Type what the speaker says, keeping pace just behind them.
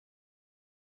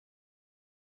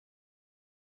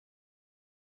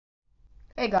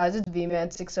Hey guys, it's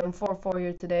VMan6744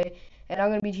 here today, and I'm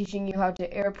going to be teaching you how to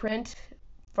AirPrint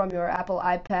from your Apple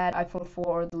iPad, iPhone 4,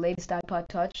 or the latest iPod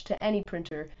Touch to any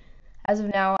printer. As of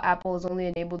now, Apple has only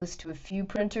enabled this to a few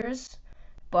printers,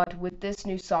 but with this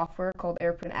new software called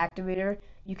AirPrint Activator,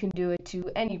 you can do it to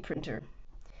any printer.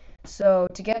 So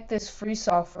to get this free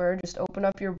software, just open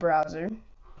up your browser,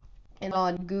 and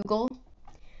on Google,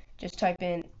 just type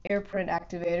in AirPrint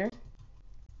Activator.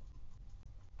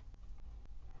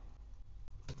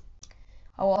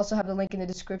 I will also have the link in the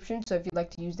description, so if you'd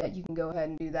like to use that, you can go ahead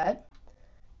and do that.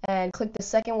 And click the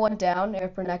second one down,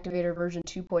 AirPrint Activator version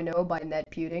 2.0 by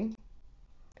NetPuting.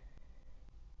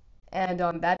 And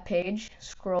on that page,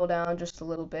 scroll down just a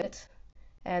little bit,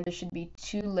 and there should be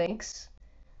two links,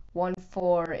 one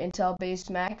for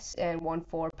Intel-based Macs and one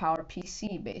for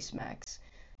PowerPC-based Macs.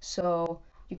 So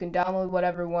you can download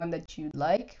whatever one that you'd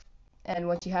like, and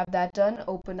once you have that done,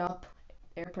 open up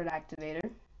AirPrint Activator.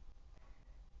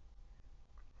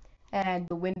 And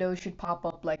the window should pop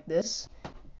up like this.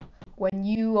 When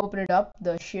you open it up,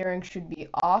 the sharing should be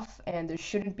off and there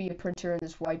shouldn't be a printer in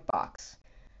this white box.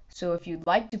 So if you'd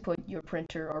like to put your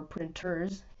printer or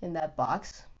printers in that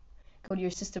box, go to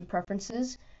your system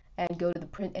preferences and go to the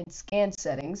print and scan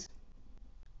settings.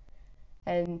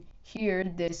 And here,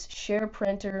 this share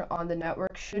printer on the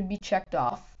network should be checked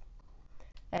off,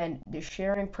 and the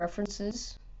sharing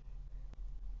preferences,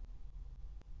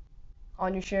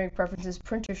 on your sharing preferences,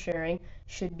 printer sharing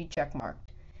should be checkmarked.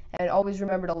 And always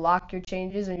remember to lock your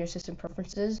changes in your system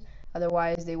preferences,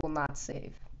 otherwise they will not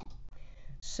save.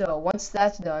 So once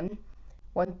that's done,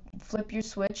 flip your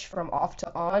switch from off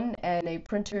to on, and a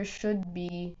printer should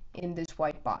be in this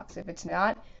white box. If it's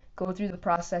not, go through the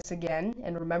process again,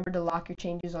 and remember to lock your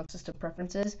changes on system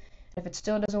preferences. If it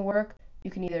still doesn't work,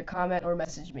 you can either comment or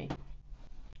message me.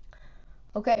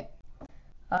 Okay.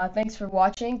 Thanks for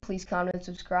watching. Please comment and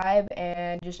subscribe,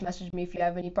 and just message me if you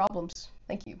have any problems.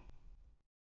 Thank you.